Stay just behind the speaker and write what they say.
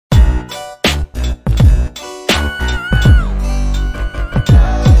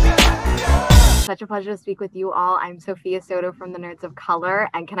such a pleasure to speak with you all. I'm Sophia Soto from the Nerds of Color.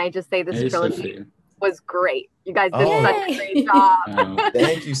 And can I just say this trilogy Sophia. was great. You guys did such a great job.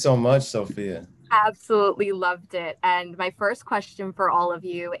 Thank you so much, Sophia. Absolutely loved it. And my first question for all of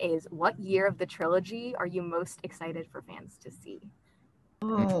you is, what year of the trilogy are you most excited for fans to see?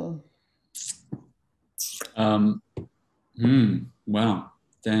 Oh. Wow.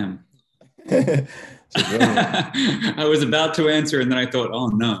 Damn. I was about to answer and then I thought, oh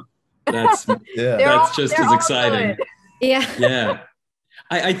no, that's just as exciting. Good. Yeah.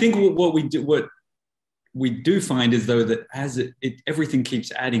 I think what we do find is though that as everything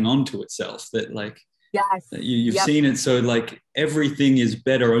keeps adding on to itself, that like you've seen it, so like everything is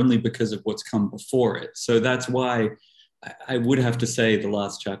better only because of what's come before it. So that's why I would have to say the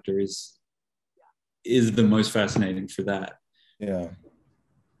last chapter is the most fascinating for that. Yeah.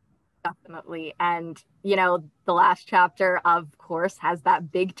 Definitely. And, you know, the last chapter, of course, has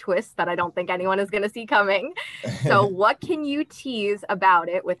that big twist that I don't think anyone is going to see coming. So what can you tease about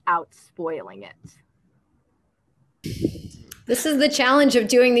it without spoiling it? This is the challenge of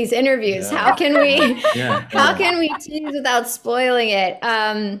doing these interviews. Yeah. How can we how can we tease without spoiling it?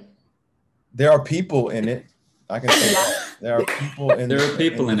 There are people in it. I can say that. There are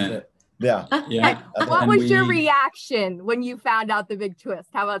people in it. Yeah. Yeah. What was your reaction when you found out the big twist?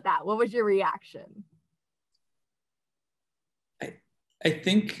 How about that? What was your reaction? I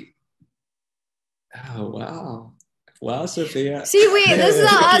think, oh, wow. Wow, Sophia. See, this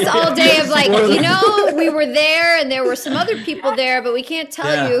is us all day of like, you know, we were there and there were some other people there, but we can't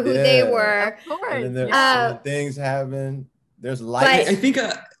tell you who they were. Of course. And then things happen. There's light. I think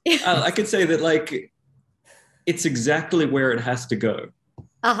I could say that like, it's exactly where it has to go.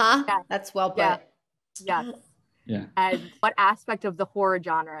 Yeah, that's well put. Yeah. Yeah. And what aspect of the horror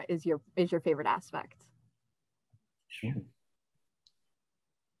genre is your favorite aspect?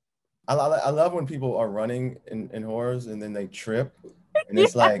 I love when people are running in horrors and then they trip, and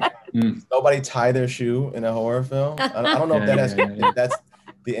it's like nobody tie their shoe in a horror film. I don't know if that's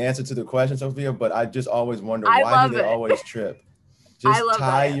the answer to the question, Sophia, but I just always wonder why do they always trip? Just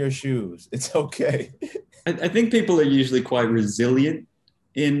tie your shoes. It's okay. I think people are usually quite resilient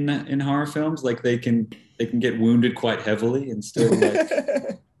in horror films. Like they can get wounded quite heavily and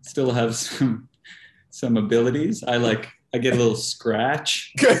still have some abilities. I get a little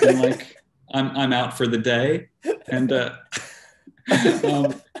scratch and like I'm out for the day. And the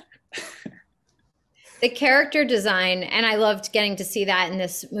character design, and I loved getting to see that in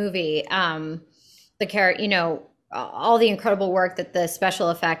this movie. The character, you know, all the incredible work that the special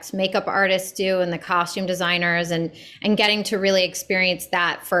effects makeup artists do and the costume designers and getting to really experience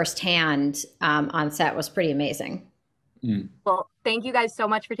that firsthand on set was pretty amazing. Well, thank you guys so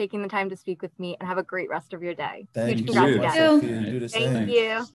much for taking the time to speak with me, and have a great rest of your day. Thank Huge you. congrats again. Sophia. You do the same. Thank you.